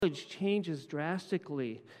changes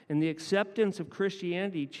drastically, and the acceptance of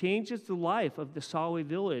Christianity changes the life of the Sawi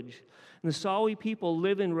village. And the Sawi people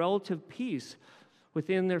live in relative peace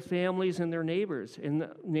within their families and their neighbors in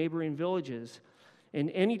the neighboring villages. And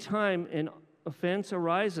any time an offense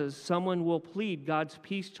arises, someone will plead God's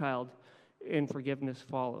peace child, and forgiveness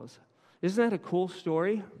follows. Isn't that a cool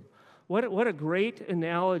story? What a great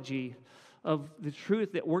analogy of the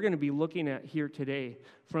truth that we're going to be looking at here today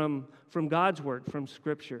from God's Word, from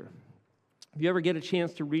Scripture. If you ever get a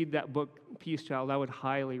chance to read that book, Peace Child, I would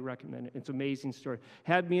highly recommend it. It's an amazing story.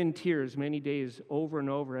 Had me in tears many days over and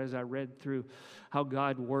over as I read through how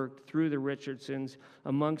God worked through the Richardsons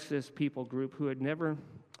amongst this people group who had never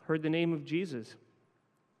heard the name of Jesus.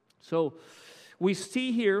 So we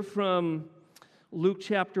see here from Luke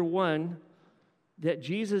chapter 1 that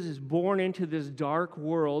Jesus is born into this dark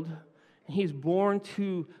world. He's born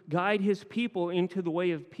to guide his people into the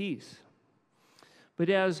way of peace. But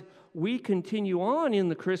as we continue on in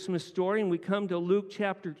the Christmas story and we come to Luke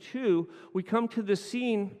chapter 2, we come to the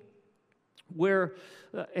scene where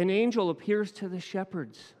an angel appears to the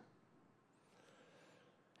shepherds.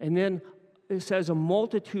 And then it says a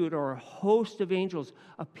multitude or a host of angels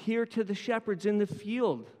appear to the shepherds in the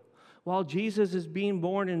field while Jesus is being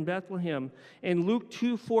born in Bethlehem. And Luke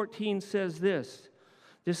 2:14 says this.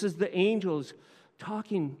 This is the angels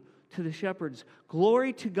talking to the shepherds.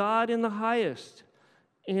 Glory to God in the highest,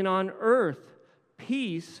 and on earth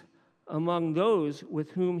peace among those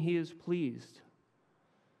with whom he is pleased.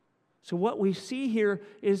 So what we see here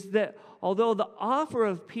is that although the offer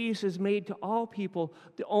of peace is made to all people,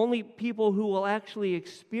 the only people who will actually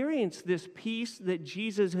experience this peace that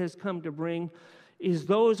Jesus has come to bring is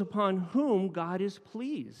those upon whom God is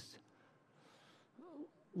pleased.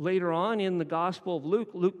 Later on in the Gospel of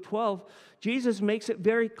Luke, Luke 12, Jesus makes it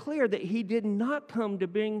very clear that he did not come to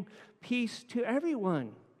bring peace to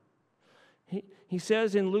everyone. He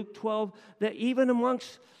says in Luke 12 that even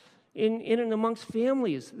amongst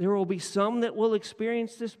families, there will be some that will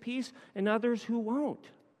experience this peace and others who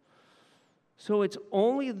won't. So it's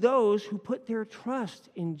only those who put their trust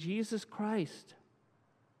in Jesus Christ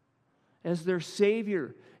as their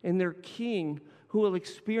Savior and their King who will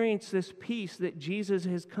experience this peace that Jesus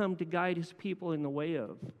has come to guide his people in the way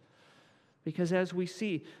of. Because as we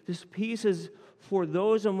see, this peace is for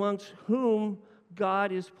those amongst whom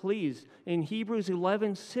God is pleased. In Hebrews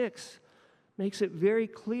 11:6 makes it very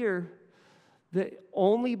clear that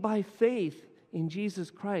only by faith in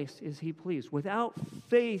Jesus Christ is he pleased. Without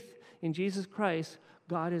faith in Jesus Christ,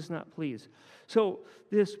 God is not pleased. So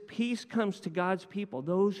this peace comes to God's people,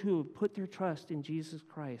 those who have put their trust in Jesus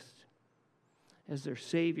Christ as their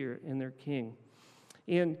Savior and their King.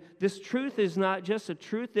 And this truth is not just a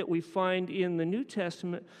truth that we find in the New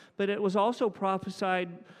Testament, but it was also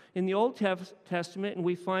prophesied in the Old Testament, and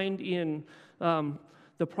we find in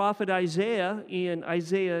the prophet Isaiah in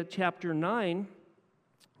Isaiah chapter 9.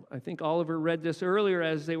 I think Oliver read this earlier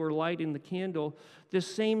as they were lighting the candle.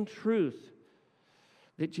 This same truth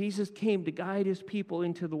that Jesus came to guide his people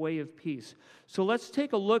into the way of peace. So let's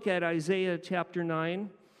take a look at Isaiah chapter 9.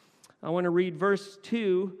 I want to read verse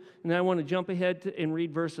 2, and then I want to jump ahead and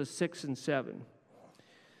read verses 6 and 7.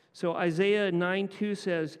 So Isaiah 9:2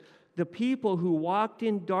 says, "The people who walked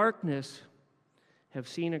in darkness have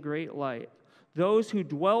seen a great light. Those who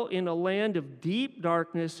dwell in a land of deep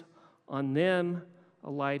darkness, on them a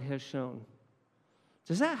light has shone."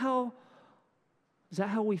 Is that how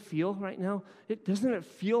we feel right now? Doesn't it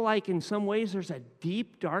feel like in some ways there's a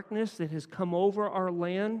deep darkness that has come over our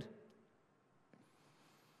land?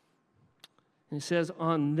 And it says,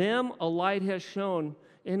 on them a light has shone,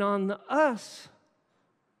 and on us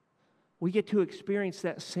we get to experience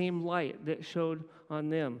that same light that showed on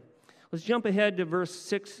them. Let's jump ahead to verse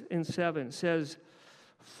 6 and 7. It says,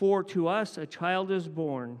 "For to us a child is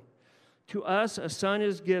born, to us a son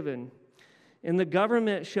is given, and the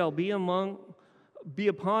government shall be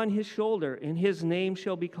upon his shoulder, and his name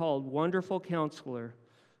shall be called Wonderful Counselor,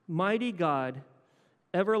 Mighty God,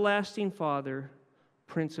 Everlasting Father,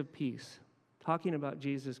 Prince of Peace." Talking about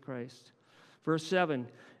Jesus Christ. Verse 7,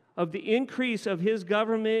 "Of the increase of his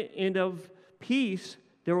government and of peace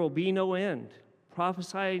there will be no end,"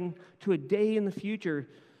 prophesying to a day in the future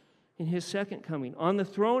in his second coming. "On the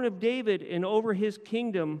throne of David and over his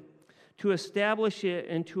kingdom, to establish it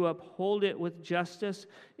and to uphold it with justice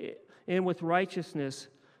and with righteousness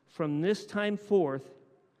from this time forth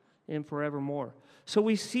and forevermore." So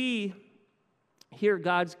we see here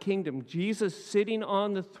God's kingdom, Jesus sitting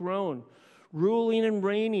on the throne, ruling and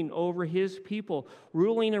reigning over his people,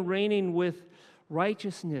 ruling and reigning with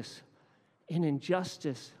righteousness and in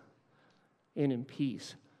justice and in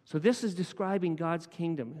peace. So this is describing God's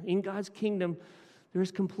kingdom. In God's kingdom,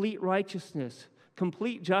 there's complete righteousness,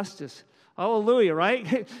 complete justice. Hallelujah,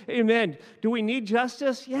 right? Amen. Do we need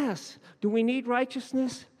justice? Yes. Do we need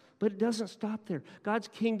righteousness? But it doesn't stop there. God's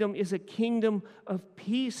kingdom is a kingdom of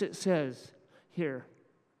peace, it says here.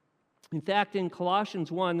 In fact, in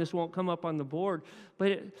Colossians 1, this won't come up on the board,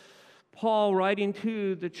 but Paul, writing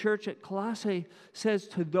to the church at Colossae, says,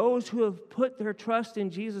 to those who have put their trust in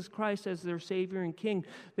Jesus Christ as their Savior and King,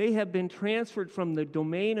 they have been transferred from the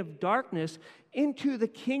domain of darkness into the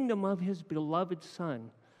kingdom of His beloved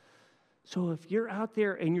Son. So if you're out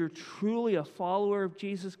there and you're truly a follower of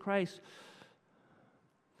Jesus Christ,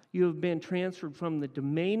 you have been transferred from the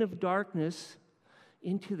domain of darkness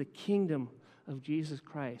into the kingdom of Jesus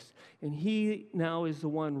Christ. And He now is the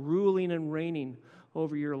one ruling and reigning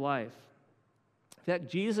over your life. In fact,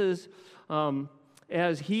 Jesus,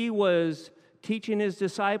 as He was teaching His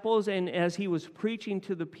disciples and as He was preaching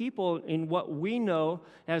to the people in what we know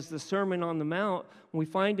as the Sermon on the Mount, we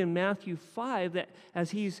find in Matthew 5 that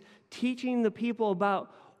as He's teaching the people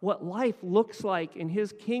about what life looks like in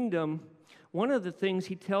His kingdom, one of the things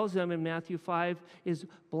He tells them in Matthew 5 is,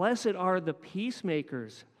 blessed are the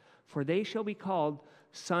peacemakers, for they shall be called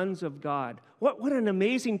sons of God. What an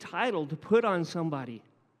amazing title to put on somebody.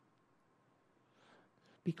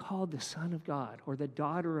 Be called the son of God or the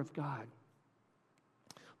daughter of God.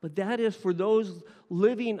 But that is for those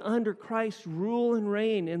living under Christ's rule and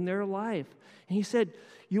reign in their life. And He said,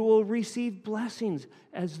 you will receive blessings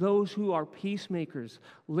as those who are peacemakers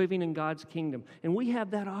living in God's kingdom. And we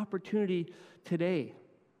have that opportunity today.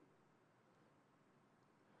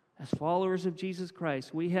 As followers of Jesus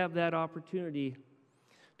Christ, we have that opportunity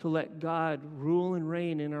to let God rule and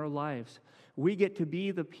reign in our lives. We get to be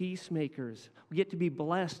the peacemakers. We get to be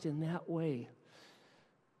blessed in that way.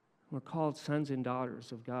 We're called sons and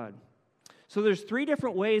daughters of God. So there's 3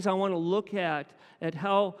 different ways I want to look at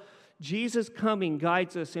how Jesus' coming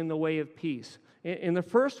guides us in the way of peace. And the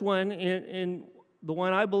first one, and the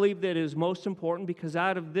one I believe that is most important, because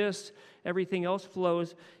out of this everything else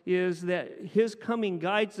flows, is that His coming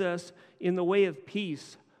guides us in the way of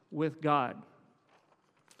peace with God.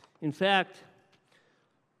 In fact,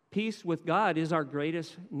 peace with God is our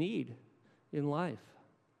greatest need in life.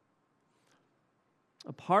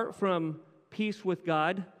 Apart from peace with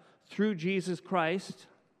God through Jesus Christ,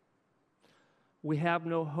 we have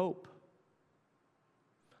no hope.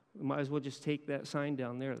 We might as well just take that sign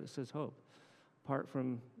down there that says hope. Apart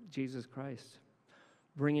from Jesus Christ,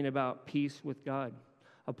 bringing about peace with God.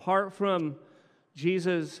 Apart from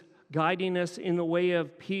Jesus guiding us in the way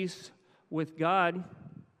of peace with God,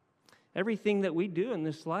 everything that we do in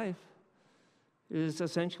this life is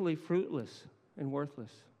essentially fruitless and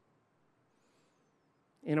worthless.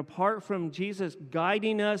 And apart from Jesus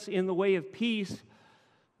guiding us in the way of peace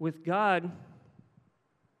with God,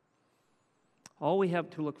 all we have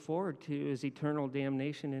to look forward to is eternal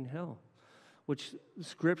damnation in hell, which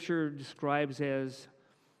Scripture describes as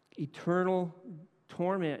eternal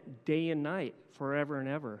torment day and night, forever and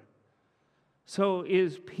ever. So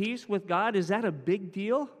is peace with God, is that a big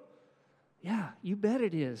deal? Yeah, you bet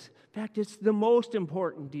it is. In fact, it's the most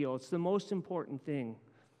important deal. It's the most important thing.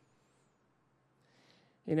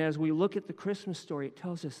 And as we look at the Christmas story, it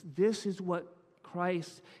tells us this is what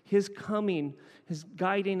Christ, His coming, is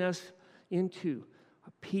guiding us into,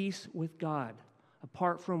 a peace with God,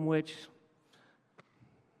 apart from which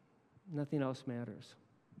nothing else matters.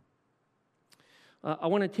 I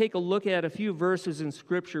want to take a look at a few verses in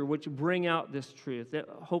Scripture which bring out this truth that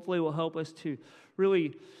hopefully will help us to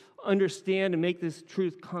really understand and make this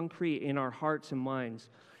truth concrete in our hearts and minds.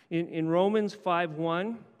 In Romans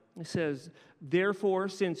 5:1, it says, therefore,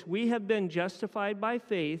 since we have been justified by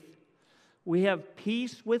faith, we have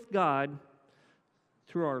peace with God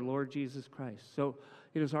through our Lord Jesus Christ. So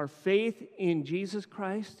it is our faith in Jesus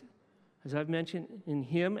Christ, as I've mentioned, in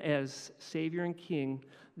Him as Savior and King,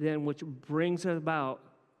 then which brings about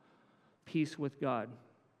peace with God.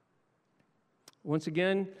 Once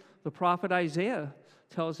again, the prophet Isaiah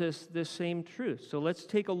tells us this same truth. So let's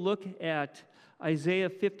take a look at Isaiah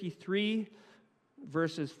 53,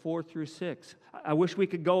 verses 4 through 6. I wish we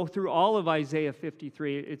could go through all of Isaiah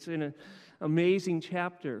 53. It's an amazing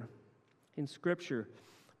chapter in Scripture.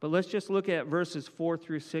 But let's just look at verses 4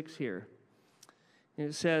 through 6 here. And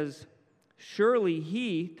it says, surely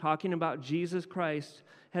He, talking about Jesus Christ,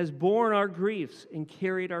 has borne our griefs and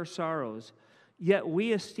carried our sorrows. Yet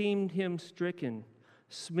we esteemed Him stricken,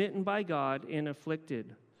 smitten by God, and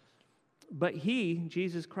afflicted. But He,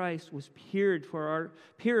 Jesus Christ, was pierced for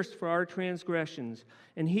our transgressions,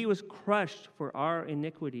 and He was crushed for our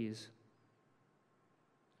iniquities.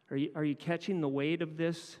 Are you catching the weight of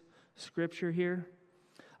this scripture here.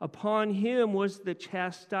 Upon him was the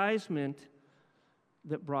chastisement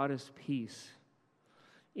that brought us peace.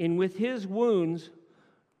 And with his wounds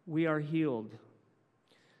we are healed.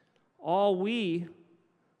 All we,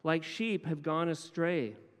 like sheep, have gone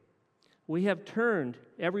astray. We have turned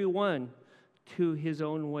every one to his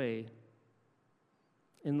own way.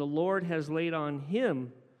 And the Lord has laid on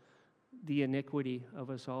him the iniquity of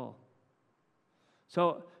us all.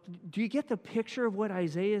 So, do you get the picture of what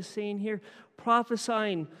Isaiah is saying here?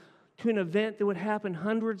 Prophesying to an event that would happen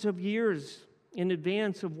hundreds of years in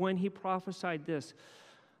advance of when he prophesied this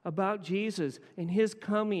about Jesus and his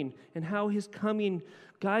coming and how his coming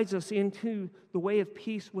guides us into the way of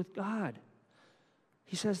peace with God.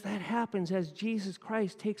 He says that happens as Jesus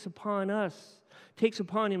Christ takes upon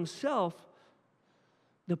himself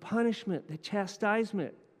the punishment, the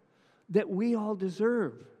chastisement that we all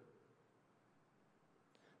deserve.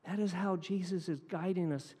 That is how Jesus is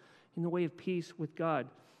guiding us in the way of peace with God.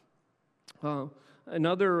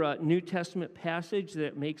 Another New Testament passage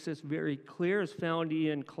that makes this very clear is found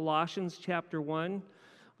in Colossians chapter 1,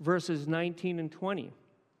 verses 19 and 20.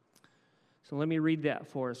 So let me read that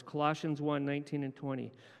for us. Colossians 1, 19 and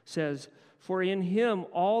 20 says, "For in him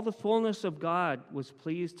all the fullness of God was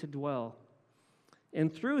pleased to dwell,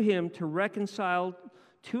 and through him to reconcile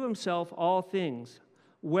to himself all things,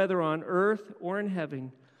 whether on earth or in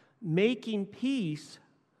heaven, making peace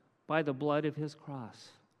by the blood of his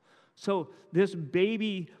cross." So this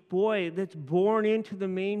baby boy that's born into the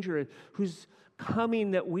manger, whose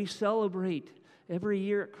coming that we celebrate every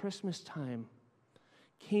year at Christmas time,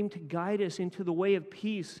 came to guide us into the way of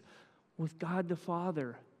peace with God the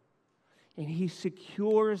Father. And he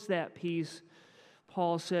secures that peace,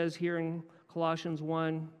 Paul says here in Colossians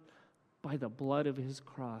 1, by the blood of his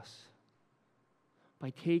cross.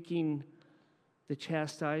 By taking the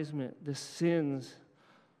chastisement, the sins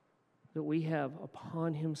that we have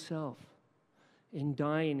upon himself and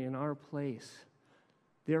dying in our place.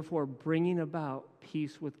 Therefore, bringing about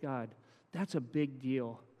peace with God. That's a big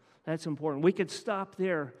deal. That's important. We could stop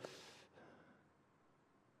there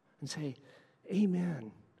and say,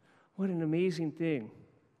 amen. What an amazing thing.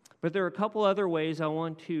 But there are a couple other ways I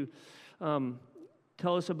want to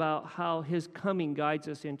tell us about how his coming guides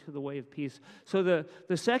us into the way of peace. So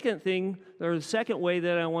the second thing, or the second way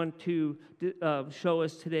that I want to show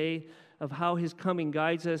us today of how his coming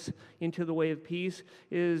guides us into the way of peace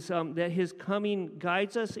is that his coming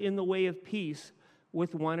guides us in the way of peace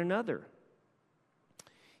with one another.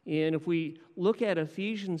 And if we look at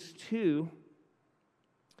Ephesians 2,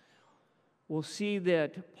 we'll see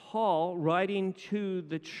that Paul, writing to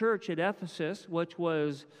the church at Ephesus, which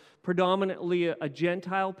was predominantly a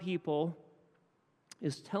Gentile people,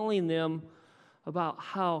 is telling them about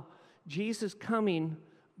how Jesus' coming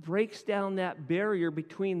breaks down that barrier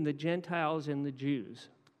between the Gentiles and the Jews.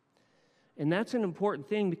 And that's an important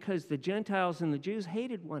thing because the Gentiles and the Jews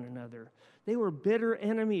hated one another. They were bitter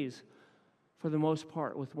enemies for the most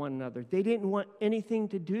part with one another. They didn't want anything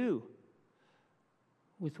to do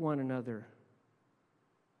with one another.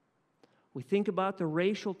 We think about the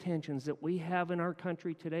racial tensions that we have in our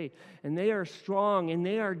country today, and they are strong and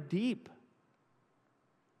they are deep.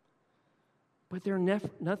 But they're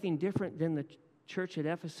nothing different than the church at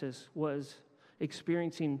Ephesus was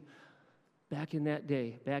experiencing back in that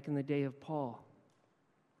day, back in the day of Paul.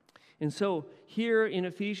 And so here in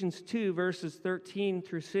Ephesians 2, verses 13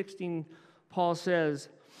 through 16, Paul says,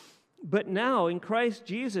 "But now in Christ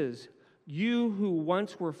Jesus, you who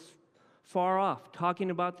once were far off,"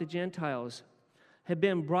 talking about the Gentiles, "have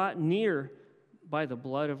been brought near by the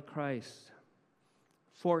blood of Christ.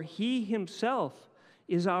 For he himself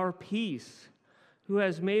is our peace, who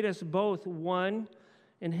has made us both one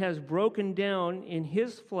and has broken down in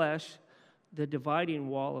his flesh the dividing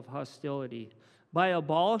wall of hostility, by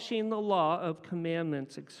abolishing the law of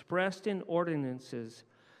commandments expressed in ordinances,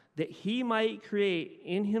 that he might create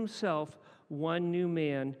in himself one new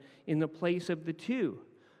man in the place of the two,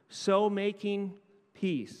 so making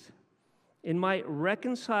peace, and might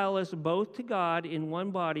reconcile us both to God in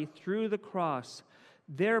one body through the cross,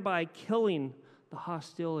 thereby killing the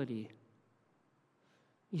hostility."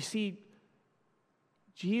 You see,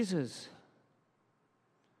 Jesus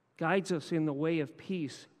guides us in the way of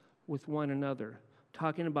peace with one another,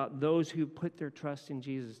 talking about those who put their trust in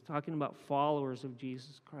Jesus, talking about followers of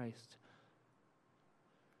Jesus Christ.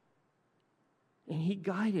 And he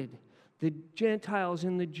guided the Gentiles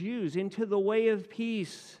and the Jews into the way of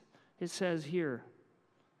peace, it says here,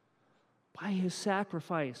 by his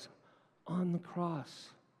sacrifice on the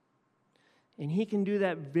cross. And he can do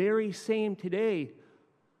that very same today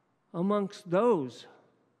amongst those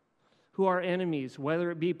who are enemies,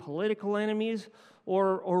 whether it be political enemies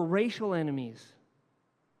or racial enemies.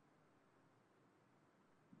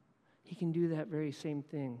 He can do that very same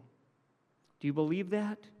thing. Do you believe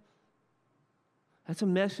that? That's a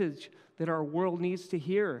message that our world needs to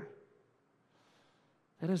hear.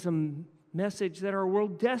 That is a message that our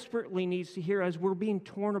world desperately needs to hear as we're being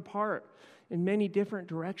torn apart in many different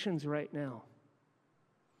directions right now.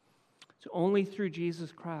 It's only through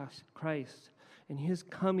Jesus Christ and His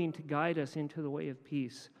coming to guide us into the way of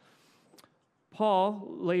peace. Paul,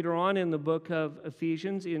 later on in the book of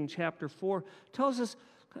Ephesians, in chapter 4, tells us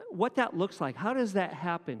what that looks like. How does that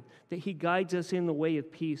happen, that He guides us in the way of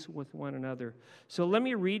peace with one another? So let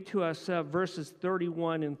me read to us verses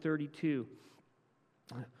 31 and 32.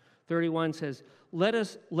 31 says, Let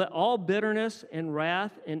all bitterness and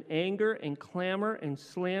wrath and anger and clamor and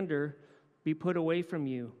slander be put away from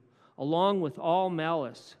you, along with all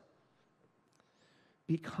malice.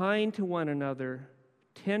 Be kind to one another,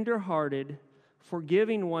 tender-hearted,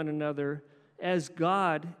 forgiving one another, as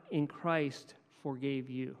God in Christ forgave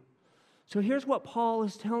you. So here's what Paul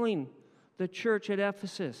is telling the church at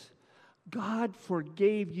Ephesus. God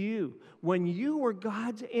forgave you. When you were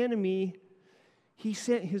God's enemy, He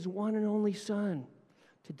sent His one and only Son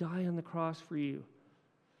to die on the cross for you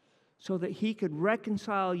so that He could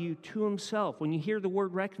reconcile you to Himself. When you hear the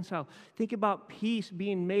word reconcile, think about peace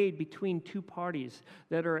being made between two parties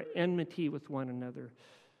that are at enmity with one another.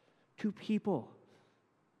 Two people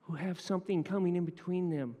who have something coming in between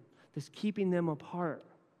them that's keeping them apart.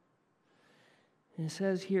 And it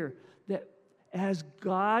says here that as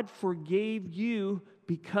God forgave you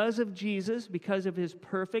because of Jesus, because of His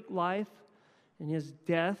perfect life and His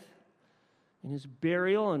death and His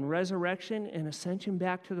burial and resurrection and ascension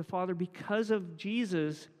back to the Father, because of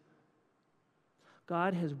Jesus,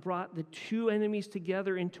 God has brought the two enemies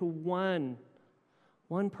together into one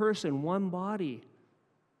person, one body.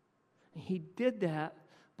 And He did that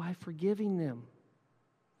by forgiving them.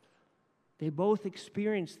 They both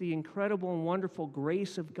experienced the incredible and wonderful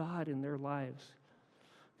grace of God in their lives,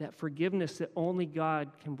 that forgiveness that only God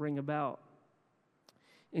can bring about.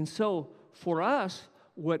 And so, for us,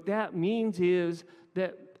 what that means is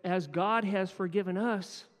that as God has forgiven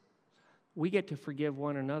us, we get to forgive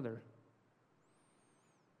one another.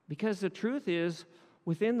 Because the truth is,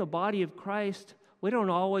 within the body of Christ, we don't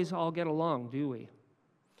always all get along, do we?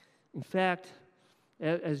 In fact,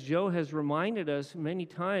 as Joe has reminded us many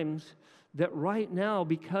times, that right now,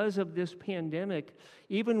 because of this pandemic,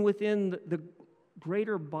 even within the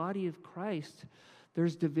greater body of Christ,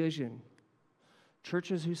 there's division.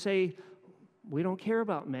 Churches who say, we don't care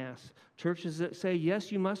about masks. Churches that say, yes,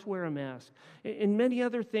 you must wear a mask. And many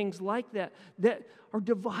other things like that, that are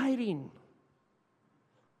dividing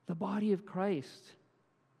the body of Christ.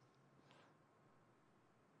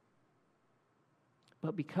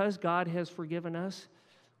 But because God has forgiven us,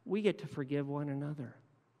 we get to forgive one another.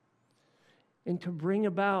 And to bring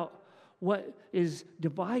about what is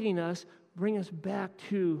dividing us, bring us back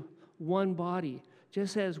to one body,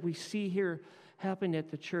 just as we see here happen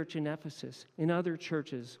at the church in Ephesus, in other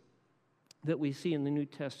churches that we see in the New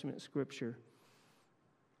Testament Scripture.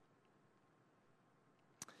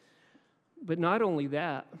 But not only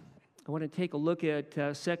that, I want to take a look at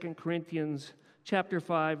 2 Corinthians chapter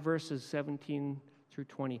 5, verses 17 through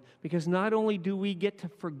 20. Because not only do we get to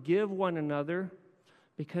forgive one another,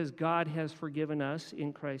 because God has forgiven us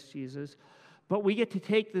in Christ Jesus, but we get to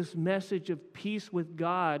take this message of peace with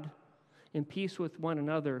God and peace with one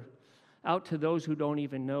another out to those who don't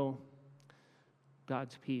even know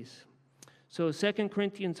God's peace. So 2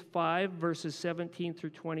 Corinthians 5, verses 17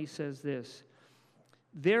 through 20 says this,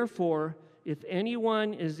 Therefore, if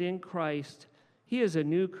anyone is in Christ, he is a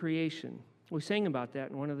new creation. We sang about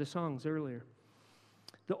that in one of the songs earlier.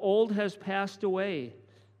 The old has passed away.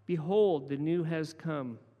 Behold, the new has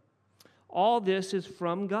come. All this is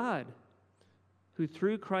from God, who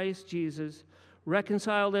through Christ Jesus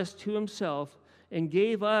reconciled us to Himself and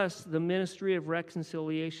gave us the ministry of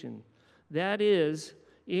reconciliation. That is,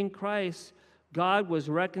 in Christ, God was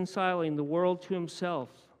reconciling the world to Himself,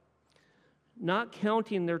 not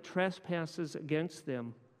counting their trespasses against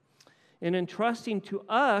them, and entrusting to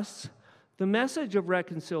us the message of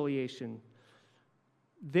reconciliation.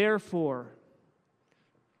 Therefore,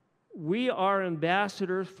 we are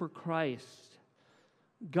ambassadors for Christ,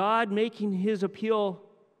 God making His appeal,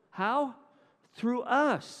 how? Through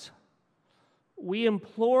us. We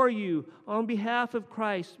implore you, on behalf of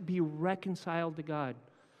Christ, be reconciled to God.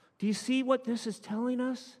 Do you see what this is telling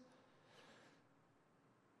us?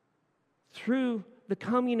 Through the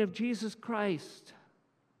coming of Jesus Christ,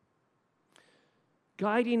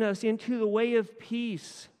 guiding us into the way of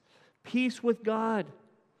peace, peace with God,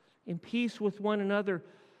 and peace with one another.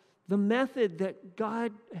 The method that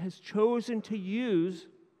God has chosen to use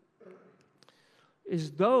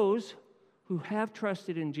is those who have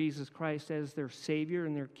trusted in Jesus Christ as their Savior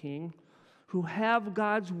and their King, who have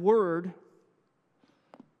God's Word,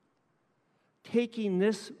 taking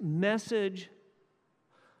this message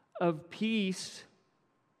of peace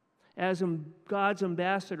as God's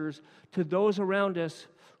ambassadors to those around us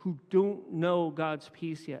who don't know God's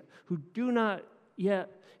peace yet, who do not yet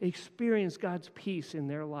experience God's peace in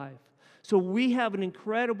their life. So we have an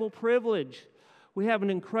incredible privilege. We have an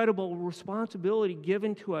incredible responsibility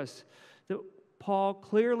given to us that Paul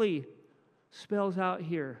clearly spells out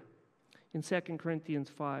here in 2 Corinthians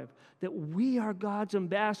 5, that we are God's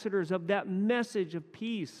ambassadors of that message of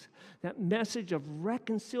peace, that message of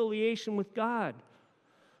reconciliation with God.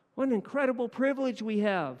 What an incredible privilege we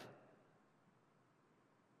have.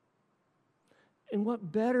 And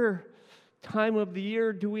what better time of the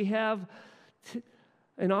year do we have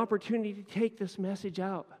an opportunity to take this message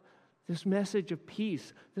out, this message of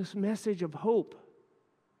peace, this message of hope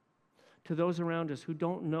to those around us who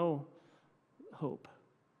don't know hope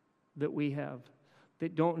that we have,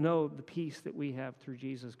 that don't know the peace that we have through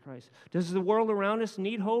Jesus Christ. Does the world around us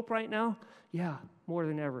need hope right now? Yeah, more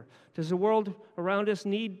than ever. Does the world around us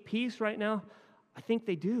need peace right now? I think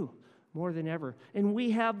they do, more than ever. And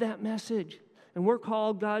we have that message. And we're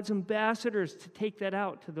called God's ambassadors to take that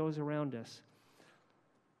out to those around us.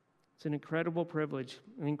 It's an incredible privilege,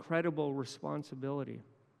 an incredible responsibility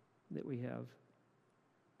that we have.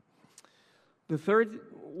 The third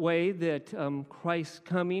way that Christ's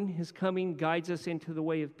coming, his coming guides us into the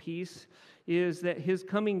way of peace, is that his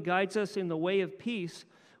coming guides us in the way of peace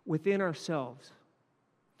within ourselves.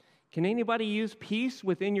 Can anybody use peace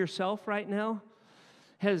within yourself right now?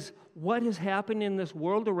 Has what has happened in this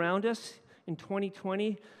world around us in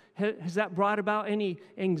 2020, has that brought about any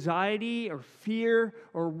anxiety or fear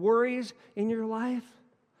or worries in your life?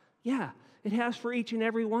 Yeah, it has for each and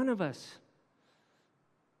every one of us.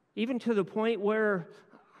 Even to the point where,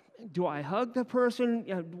 do I hug the person?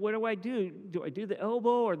 What do I do? Do I do the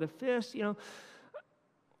elbow or the fist?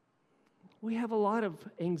 We have a lot of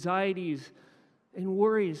anxieties and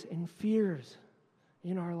worries and fears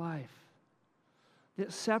in our life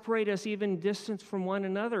that separate us even distance from one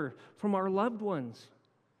another, from our loved ones.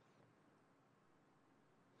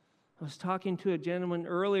 I was talking to a gentleman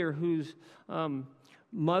earlier whose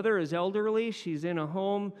mother is elderly. She's in a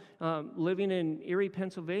home living in Erie,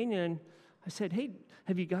 Pennsylvania. And I said, hey,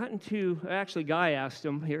 have you gotten to, actually, Guy asked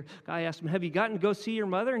him, have you gotten to go see your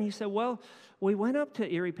mother? And he said, well, we went up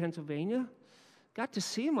to Erie, Pennsylvania, got to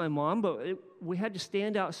see my mom, but we had to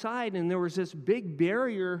stand outside, and there was this big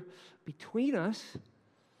barrier between us,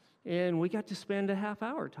 and we got to spend a half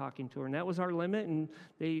hour talking to her, and that was our limit, and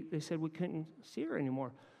they said we couldn't see her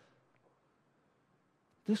anymore.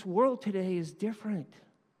 This world today is different,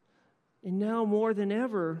 and now more than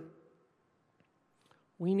ever,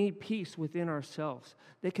 we need peace within ourselves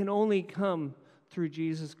that can only come through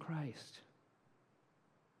Jesus Christ.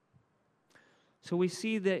 So we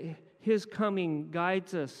see that his coming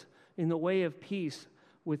guides us in the way of peace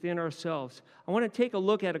within ourselves. I want to take a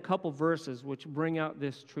look at a couple verses which bring out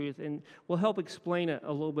this truth and will help explain it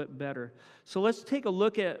a little bit better. So let's take a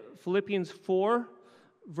look at Philippians 4,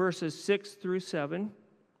 verses 6 through 7.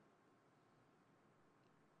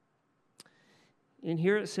 And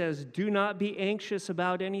here it says, do not be anxious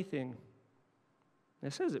about anything.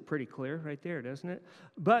 That says it pretty clear right there, doesn't it?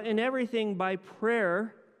 But in everything by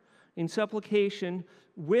prayer, in supplication,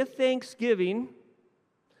 with thanksgiving,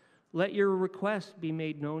 let your requests be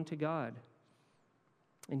made known to God.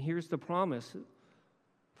 And here's the promise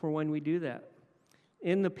for when we do that.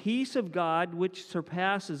 In the peace of God, which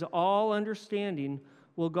surpasses all understanding,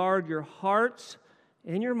 will guard your hearts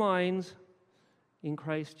and your minds in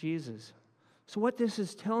Christ Jesus. So what this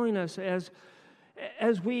is telling us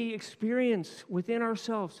as we experience within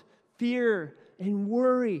ourselves fear and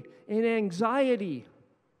worry and anxiety,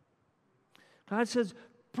 God says,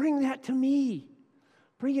 bring that to me.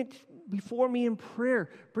 Bring it before me in prayer.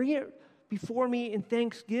 Bring it before me in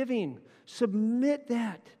thanksgiving. Submit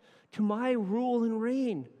that to my rule and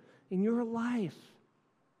reign in your life.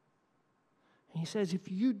 And he says, if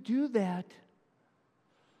you do that,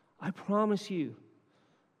 I promise you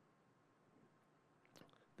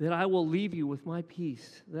that I will leave you with my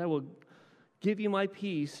peace, that I will give you my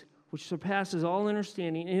peace, which surpasses all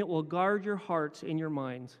understanding, and it will guard your hearts and your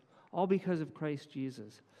minds, all because of Christ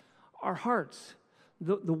Jesus. Our hearts,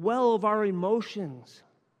 the well of our emotions.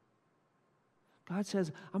 God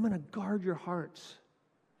says, I'm going to guard your hearts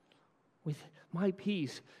with my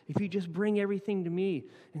peace, if you just bring everything to me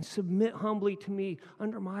and submit humbly to me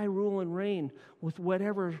under my rule and reign with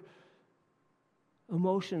whatever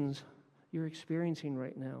emotions you're experiencing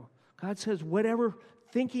right now. God says, whatever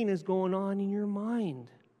thinking is going on in your mind,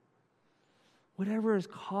 whatever is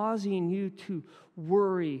causing you to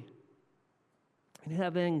worry and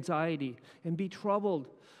have anxiety and be troubled,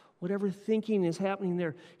 whatever thinking is happening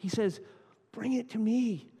there, he says, bring it to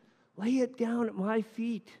me. Lay it down at my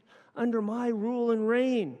feet under my rule and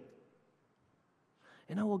reign.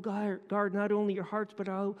 And I will guard not only your hearts, but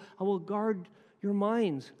I will guard your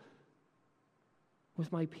minds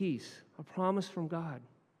with my peace, a promise from God.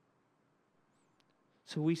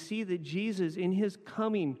 So we see that Jesus, in his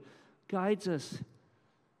coming, guides us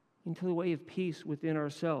into the way of peace within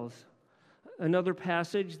ourselves. Another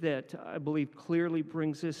passage that I believe clearly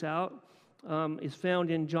brings this out is found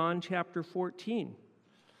in John chapter 14.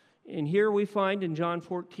 And here we find in John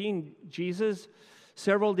 14, Jesus,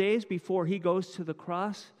 several days before he goes to the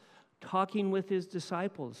cross, talking with his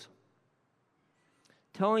disciples,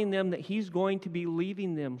 telling them that he's going to be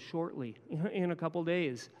leaving them shortly, in a couple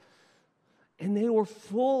days. And they were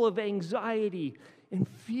full of anxiety and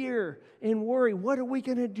fear and worry. What are we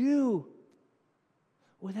going to do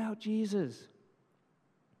without Jesus?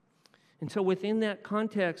 And so within that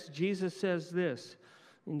context, Jesus says this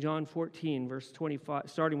in John 14, verse 25,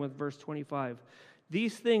 starting with verse 25.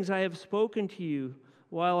 These things I have spoken to you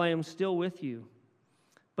while I am still with you.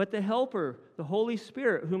 But the Helper, the Holy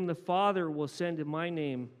Spirit, whom the Father will send in my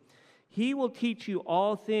name, he will teach you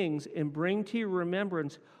all things and bring to your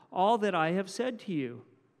remembrance all that I have said to you.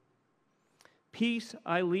 Peace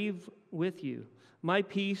I leave with you. My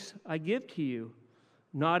peace I give to you.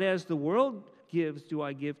 Not as the world gives do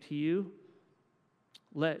I give to you.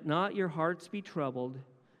 Let not your hearts be troubled,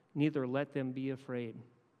 neither let them be afraid.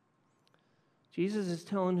 Jesus is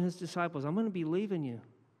telling his disciples, I'm going to be leaving you,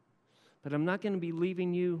 but I'm not going to be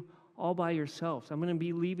leaving you all by yourselves. I'm going to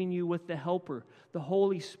be leaving you with the Helper, the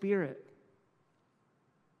Holy Spirit.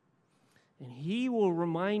 And he will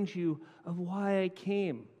remind you of why I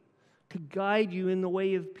came, to guide you in the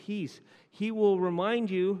way of peace. He will remind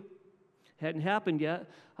you, hadn't happened yet,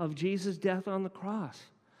 of Jesus' death on the cross,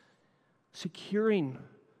 securing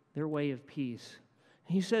their way of peace.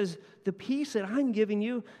 And he says, the peace that I'm giving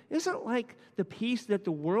you isn't like the peace that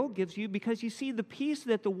the world gives you, because you see, the peace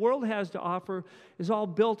that the world has to offer is all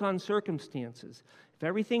built on circumstances. If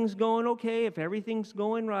everything's going okay, if everything's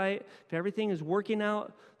going right, if everything is working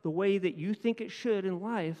out the way that you think it should in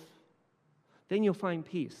life, then you'll find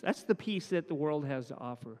peace. That's the peace that the world has to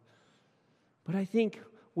offer. But I think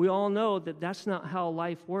we all know that that's not how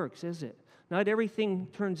life works, is it? Not everything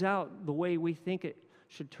turns out the way we think it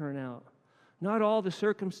should turn out. Not all the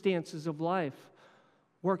circumstances of life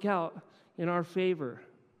work out in our favor.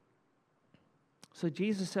 So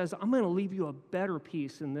Jesus says, I'm going to leave you a better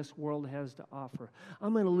peace than this world has to offer.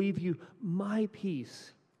 I'm going to leave you my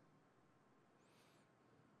peace.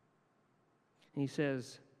 And he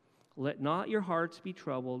says, let not your hearts be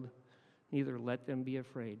troubled, neither let them be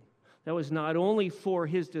afraid. That was not only for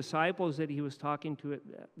his disciples that he was talking to at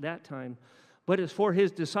that time, but it's for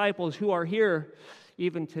his disciples who are here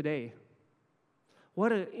even today.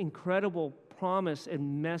 What an incredible promise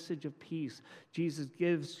and message of peace Jesus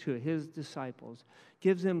gives to his disciples,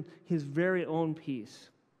 gives them his very own peace.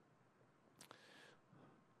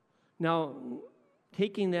 Now,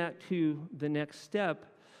 taking that to the next step,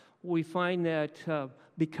 we find that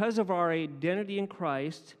because of our identity in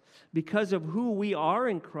Christ, because of who we are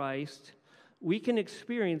in Christ, we can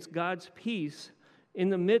experience God's peace in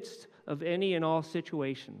the midst of any and all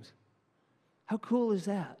situations. How cool is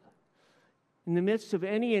that? In the midst of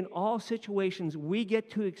any and all situations, we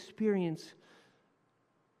get to experience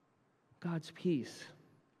God's peace.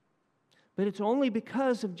 But it's only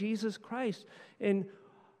because of Jesus Christ and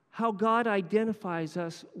how God identifies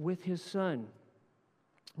us with his Son.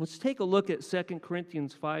 Let's take a look at 2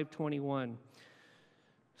 Corinthians 5:21. It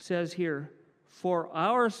says here, for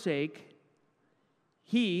our sake,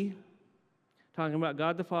 he, talking about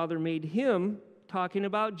God the Father, made him, talking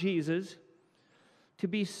about Jesus, to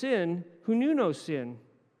be sin who knew no sin,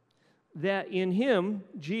 that in him,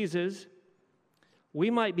 Jesus, we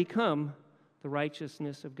might become the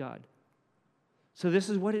righteousness of God. So this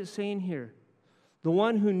is what it's saying here. The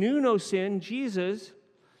one who knew no sin, Jesus,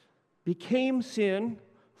 became sin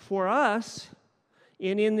for us,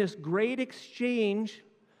 and in this great exchange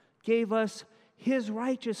gave us his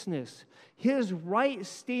righteousness, his right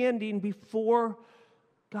standing before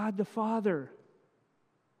God the Father.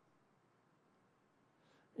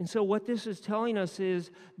 And so what this is telling us is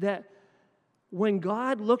that when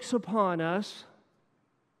God looks upon us,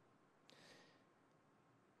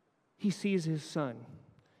 he sees his Son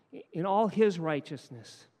in all his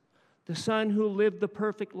righteousness. The Son who lived the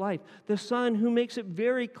perfect life. The Son who makes it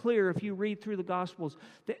very clear, if you read through the Gospels,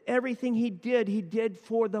 that everything he did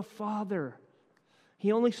for the Father.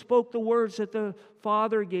 He only spoke the words that the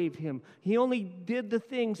Father gave him. He only did the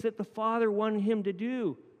things that the Father wanted him to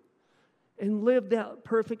do, and lived that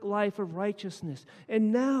perfect life of righteousness.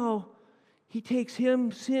 And now he takes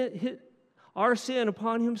our sin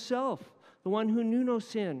upon himself, the one who knew no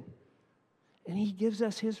sin. And he gives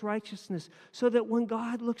us his righteousness, so that when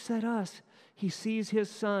God looks at us, he sees his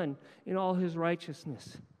Son in all his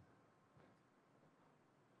righteousness.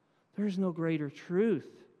 There's no greater truth,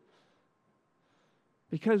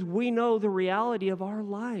 because we know the reality of our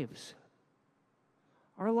lives.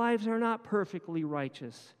 Our lives are not perfectly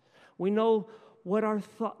righteous. We know what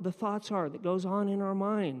the thoughts are that goes on in our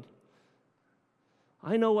mind.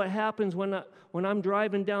 I know what happens when I'm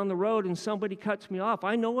driving down the road and somebody cuts me off.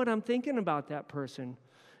 I know what I'm thinking about that person.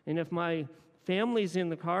 And if my family's in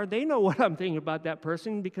the car, they know what I'm thinking about that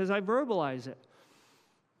person because I verbalize it.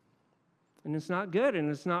 And it's not good and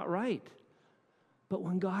it's not right. But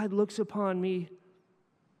when God looks upon me,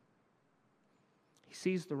 he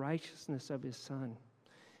sees the righteousness of his Son.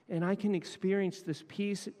 And I can experience this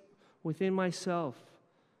peace within myself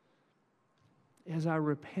as I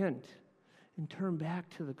repent and turn back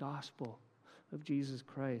to the gospel of Jesus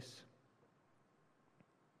Christ.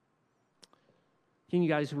 Can you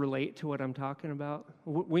guys relate to what I'm talking about?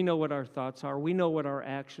 We know what our thoughts are. We know what our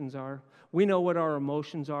actions are. We know what our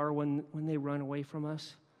emotions are when they run away from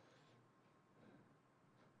us.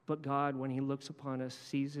 But God, when he looks upon us,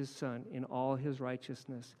 sees his Son in all his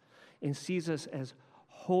righteousness and sees us as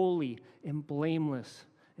holy and blameless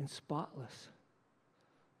and spotless.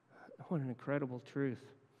 What an incredible truth.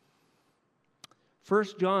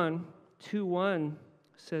 1 John 2:1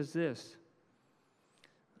 says this,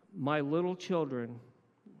 "My little children,"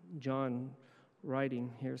 John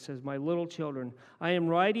writing here says, "My little children, I am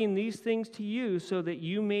writing these things to you so that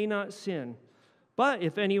you may not sin. But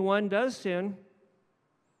if anyone does sin,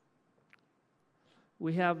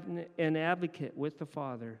 we have an advocate with the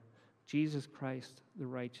Father, Jesus Christ the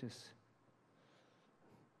righteous."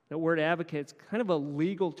 That word advocate is kind of a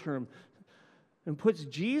legal term and puts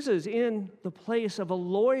Jesus in the place of a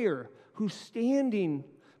lawyer who's standing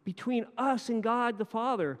between us and God the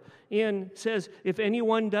Father, and says, if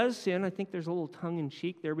anyone does sin, I think there's a little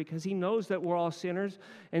tongue-in-cheek there, because he knows that we're all sinners,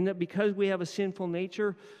 and that because we have a sinful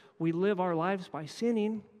nature, we live our lives by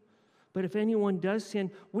sinning. But if anyone does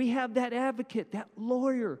sin, we have that advocate, that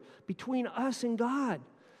lawyer between us and God,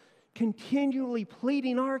 continually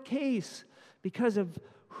pleading our case because of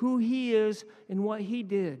who he is and what he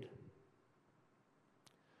did.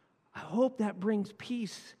 I hope that brings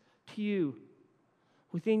peace to you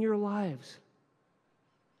within your lives,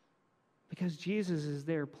 because Jesus is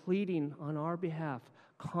there pleading on our behalf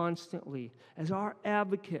constantly as our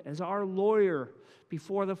advocate, as our lawyer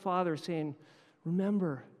before the Father, saying,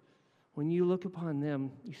 remember, when you look upon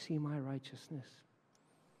them, you see my righteousness.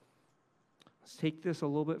 Let's take this a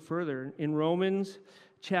little bit further. In Romans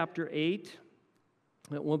chapter 8,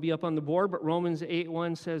 it won't be up on the board, but Romans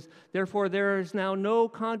 8:1 says, "Therefore there is now no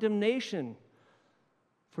condemnation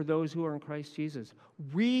for those who are in Christ Jesus."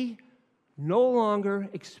 We no longer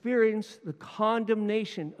experience the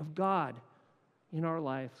condemnation of God in our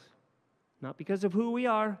lives. Not because of who we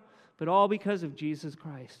are, but all because of Jesus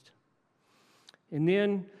Christ. And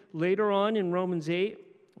then later on in Romans 8,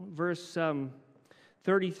 verse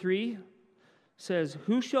 33, says,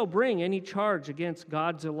 "Who shall bring any charge against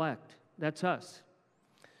God's elect?" That's us.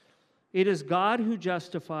 "It is God who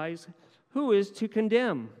justifies. Who is to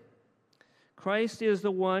condemn? Christ is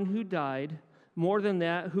the one who died, more than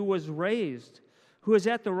that, who was raised, who is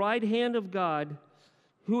at the right hand of God,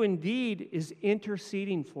 who indeed is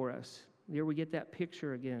interceding for us." There we get that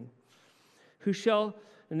picture again. And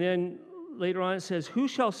then later on it says, "Who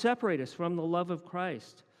shall separate us from the love of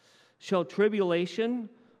Christ? Shall tribulation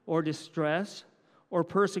or distress or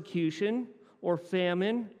persecution or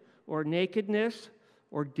famine or nakedness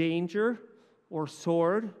or danger or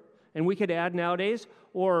sword?" And we could add nowadays,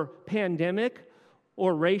 or pandemic,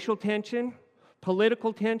 or racial tension,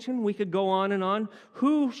 political tension. We could go on and on.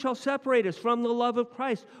 "Who shall separate us from the love of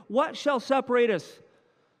Christ?" What shall separate us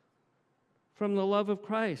from the love of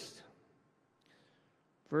Christ?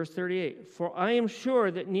 Verse 38, "For I am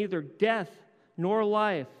sure that neither death, nor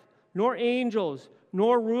life, nor angels,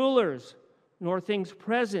 nor rulers, nor things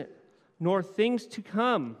present, nor things to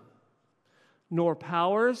come, nor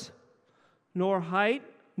powers, nor height,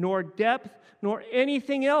 nor depth, nor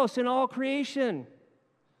anything else in all creation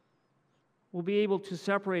will be able to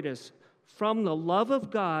separate us from the love of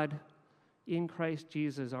God in Christ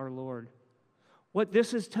Jesus our Lord. What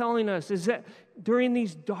this is telling us is that during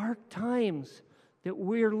these dark times that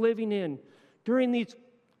we're living in, during these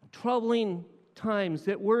troubling times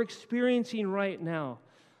that we're experiencing right now,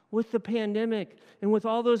 with the pandemic and with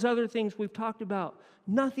all those other things we've talked about,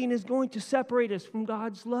 nothing is going to separate us from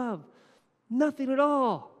God's love. Nothing at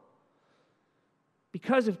all.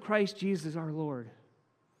 Because of Christ Jesus our Lord.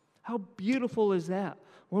 How beautiful is that?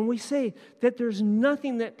 When we say that there's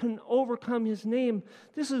nothing that can overcome His name,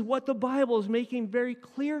 this is what the Bible is making very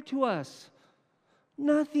clear to us.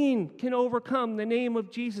 Nothing can overcome the name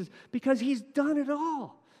of Jesus because He's done it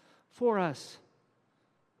all for us.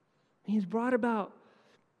 He's brought about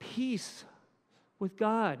peace with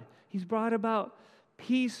God. He's brought about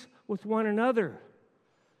peace with one another.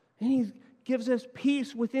 And He gives us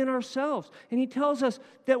peace within ourselves. And He tells us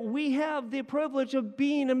that we have the privilege of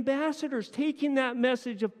being ambassadors, taking that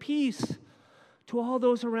message of peace to all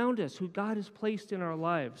those around us who God has placed in our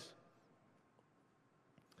lives.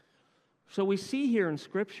 So we see here in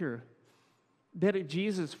Scripture that at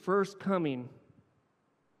Jesus' first coming,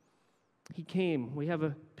 He came. We have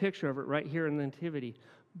a picture of it right here in the Nativity.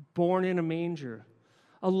 Born in a manger,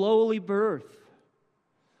 a lowly birth,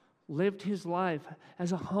 lived His life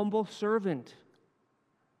as a humble servant,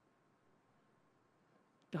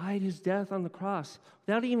 died His death on the cross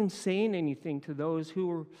without even saying anything to those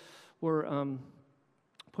who were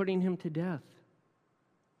putting Him to death.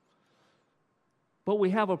 But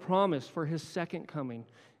we have a promise for His second coming,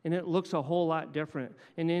 and it looks a whole lot different.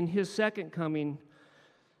 And in His second coming,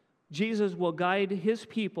 Jesus will guide His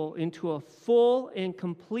people into a full and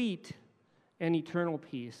complete and eternal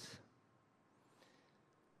peace.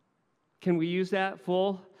 Can we use that,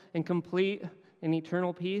 full and complete and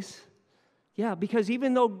eternal peace? Yeah, because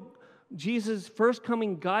even though Jesus' first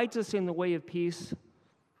coming guides us in the way of peace,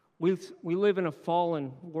 we live in a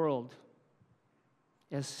fallen world,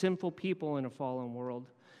 as sinful people in a fallen world.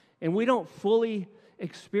 And we don't fully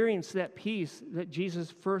experience that peace that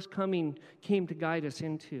Jesus' first coming came to guide us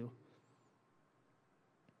into.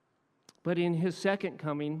 But in His second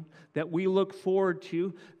coming that we look forward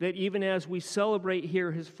to, that even as we celebrate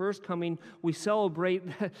here His first coming, we celebrate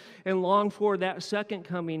and long for that second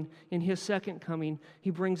coming. In His second coming,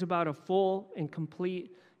 He brings about a full and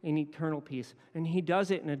complete and eternal peace. And He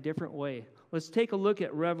does it in a different way. Let's take a look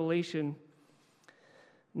at Revelation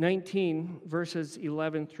 19, verses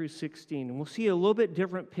 11 through 16. And we'll see a little bit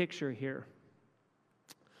different picture here.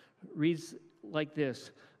 It reads like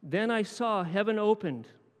this. Then I saw heaven opened.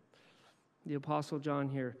 The Apostle John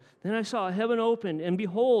here. Then I saw heaven opened, and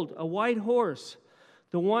behold, a white horse.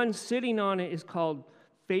 The one sitting on it is called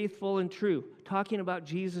Faithful and True, talking about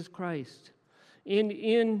Jesus Christ. And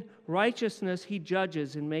in righteousness He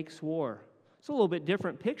judges and makes war. It's a little bit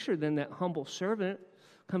different picture than that humble servant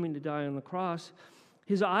coming to die on the cross.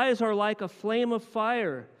 His eyes are like a flame of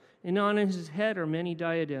fire, and on His head are many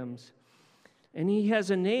diadems. And He has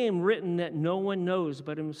a name written that no one knows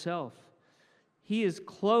but Himself. He is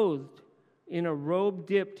clothed in a robe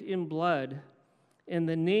dipped in blood, and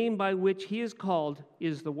the name by which He is called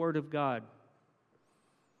is the Word of God.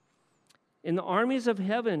 And the armies of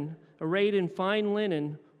heaven, arrayed in fine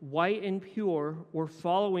linen, white and pure, were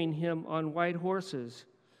following Him on white horses.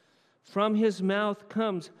 From His mouth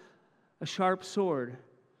comes a sharp sword,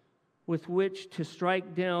 with which to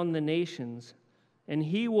strike down the nations, and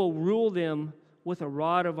He will rule them with a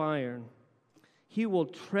rod of iron. He will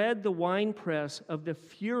tread the winepress of the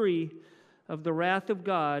fury of the wrath of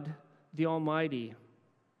God, the Almighty.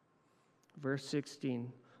 Verse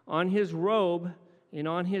 16. On His robe and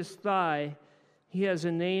on His thigh He has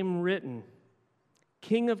a name written,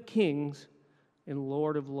 King of Kings and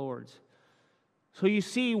Lord of Lords. So you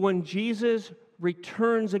see, when Jesus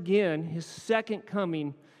returns again, His second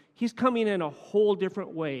coming, He's coming in a whole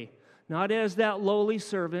different way. Not as that lowly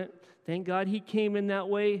servant. Thank God He came in that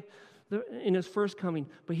way in His first coming.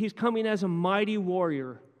 But He's coming as a mighty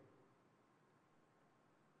warrior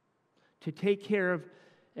to take care of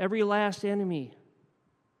every last enemy,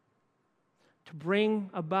 to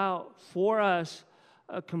bring about for us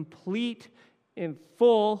a complete and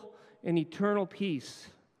full and eternal peace.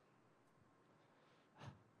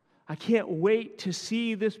 I can't wait to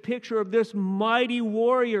see this picture of this mighty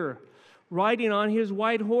warrior riding on his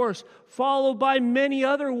white horse, followed by many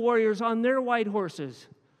other warriors on their white horses,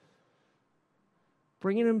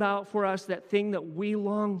 bringing about for us that thing that we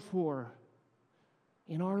long for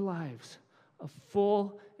in our lives, a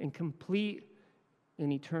full and complete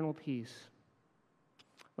and eternal peace.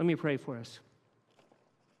 Let me pray for us.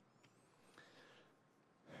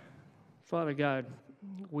 Father God,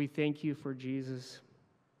 we thank You for Jesus.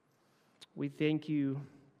 We thank You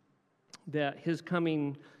that his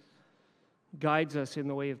coming guides us in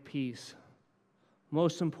the way of peace.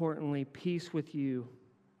 Most importantly, peace with you,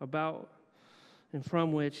 about and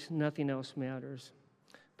from which nothing else matters.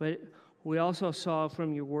 But we also saw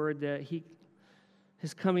from your word that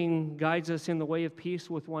his coming guides us in the way of peace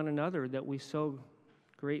with one another that we so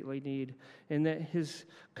greatly need, and that his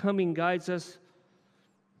coming guides us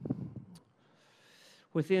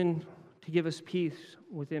to give us peace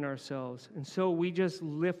within ourselves. And so we just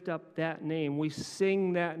lift up that name. We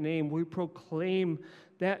sing that name. We proclaim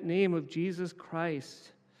that name of Jesus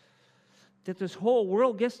Christ that this whole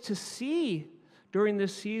world gets to see during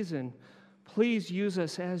this season. Please use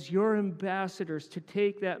us as your ambassadors to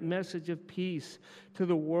take that message of peace to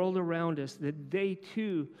the world around us, that they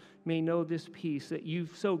too may know this peace that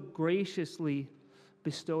you've so graciously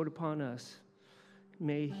bestowed upon us.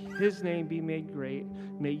 May his name be made great.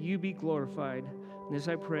 May you be glorified. And this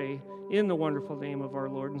I pray in the wonderful name of our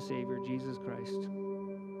Lord and Savior, Jesus Christ.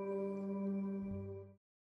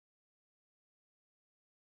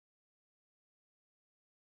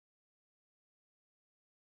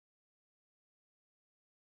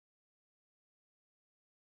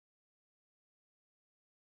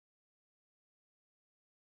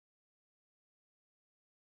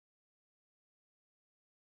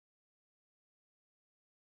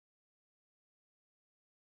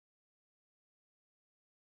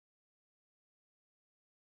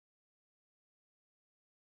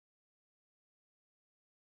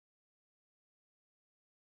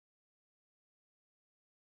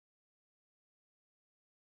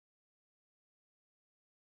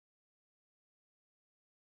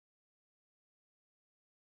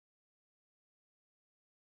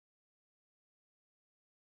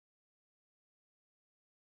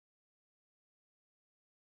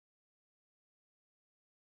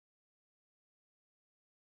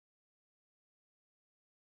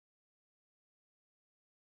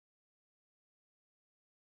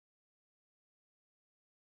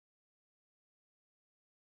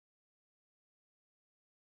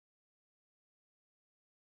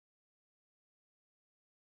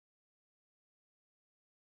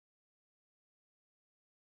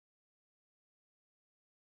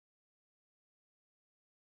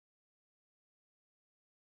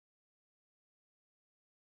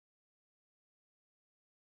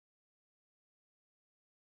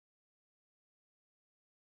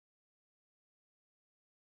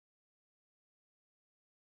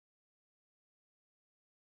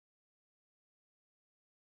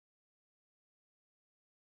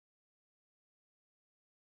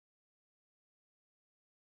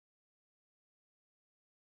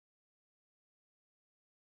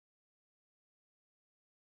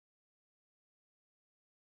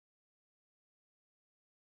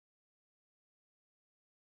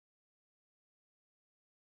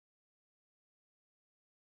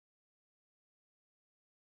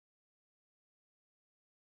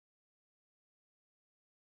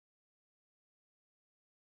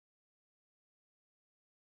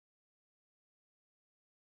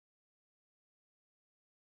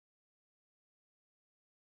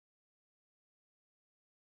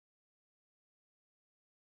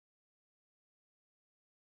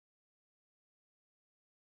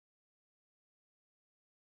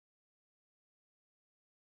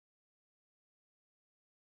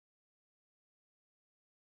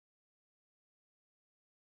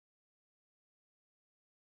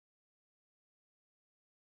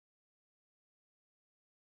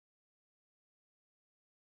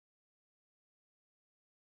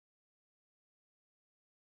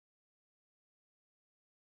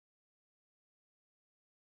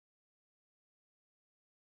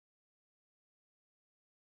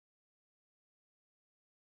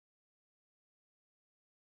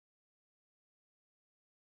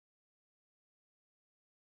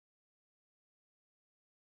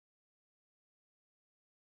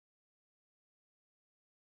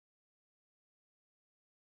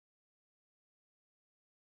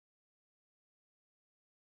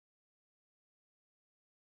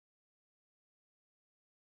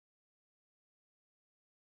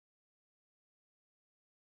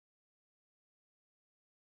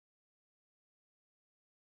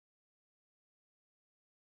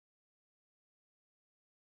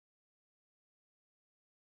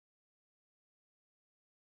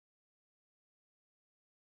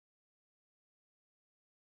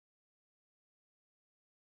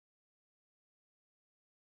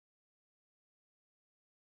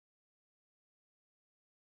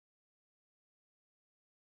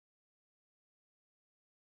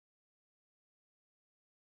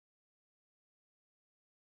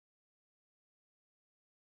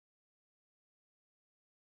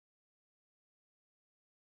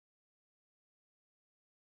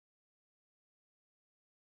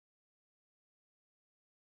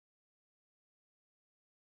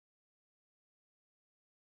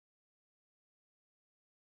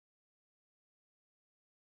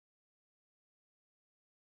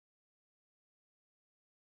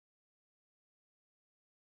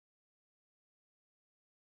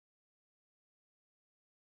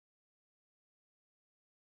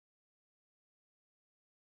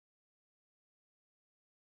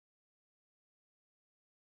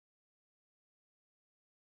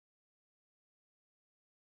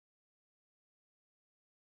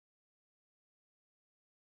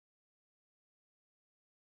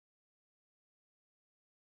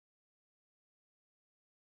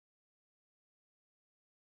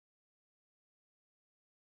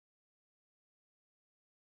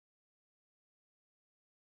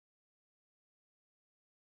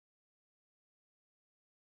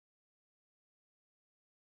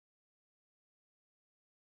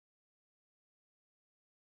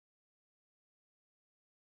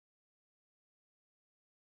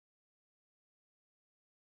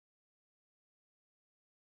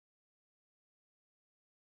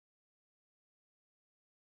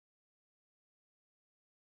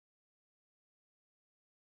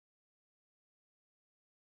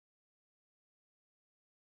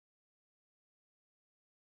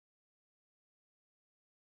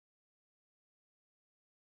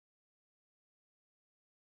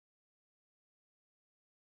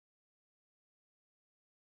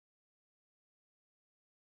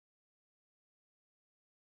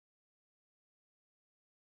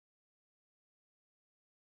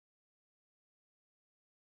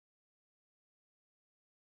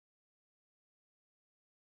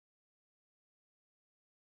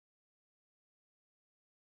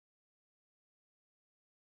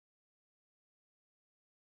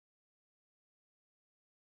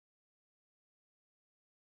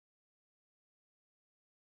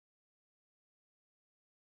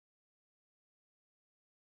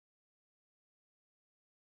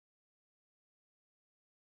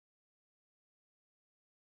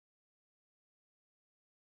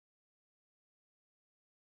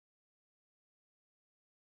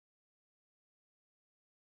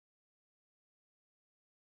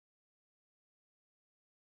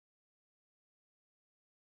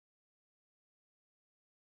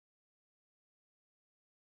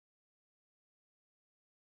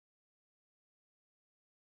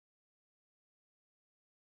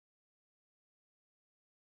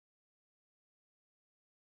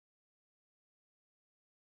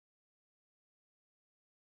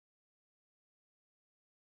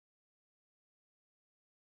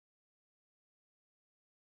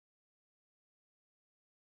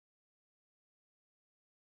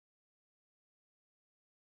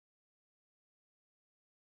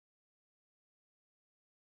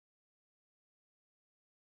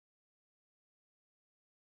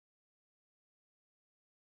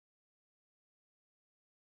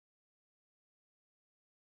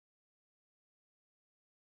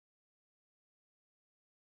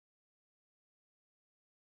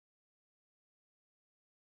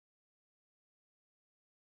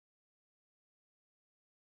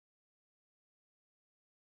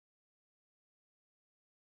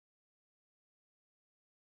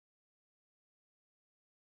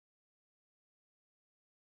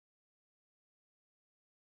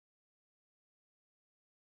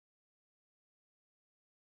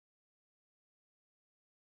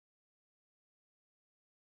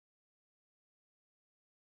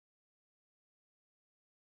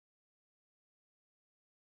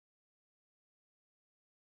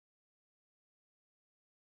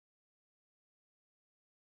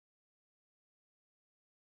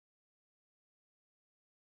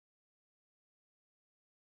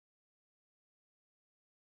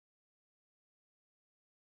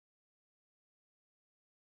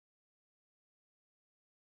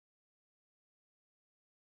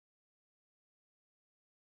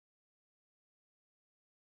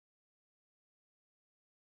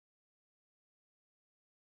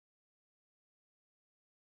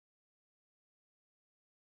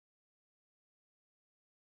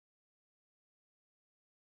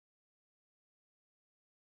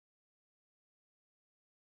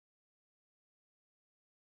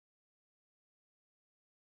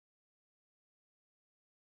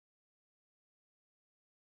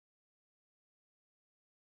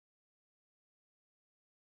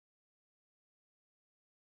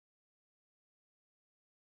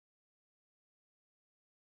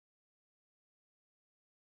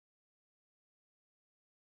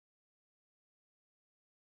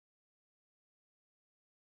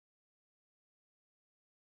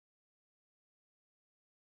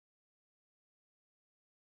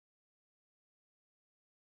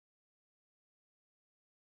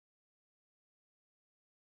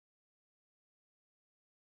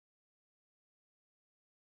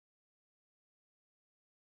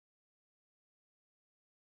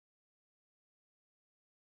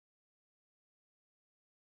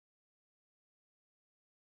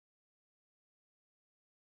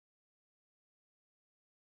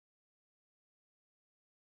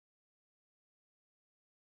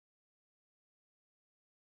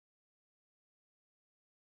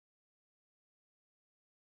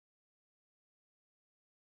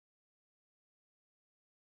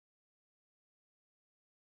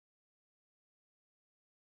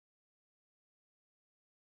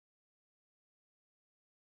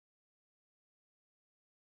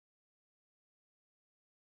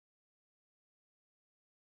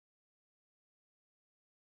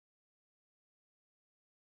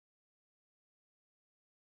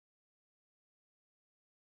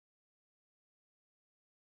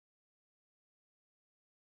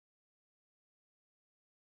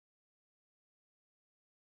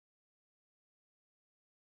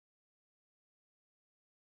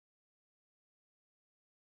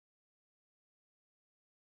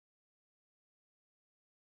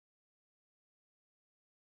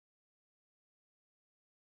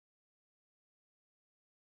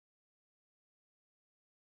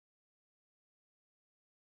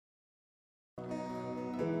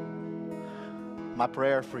 My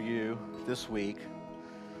prayer for you this week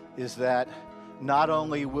is that not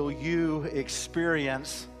only will you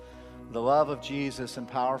experience the love of Jesus in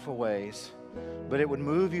powerful ways, but it would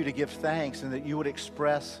move you to give thanks, and that you would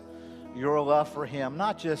express your love for Him,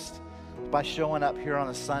 not just by showing up here on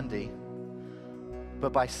a Sunday,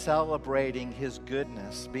 but by celebrating His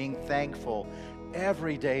goodness, being thankful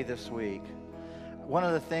every day this week. One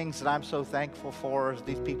of the things that I'm so thankful for is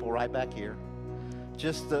these people right back here.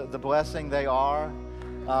 Just the blessing they are.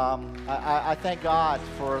 I thank God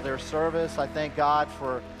for their service. I thank God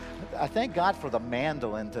for the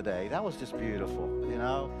mandolin today. That was just beautiful, you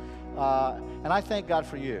know. And I thank God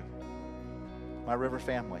for you, my River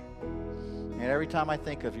family. And every time I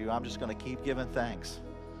think of you, I'm just going to keep giving thanks,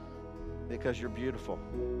 because you're beautiful.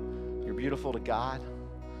 You're beautiful to God.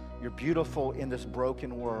 You're beautiful in this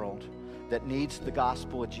broken world that needs the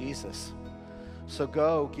gospel of Jesus. So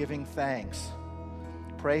go giving thanks.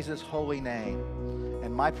 Praise His holy name.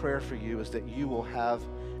 And my prayer for you is that you will have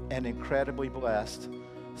an incredibly blessed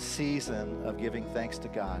season of giving thanks to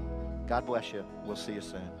God. God bless you. We'll see you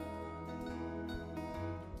soon.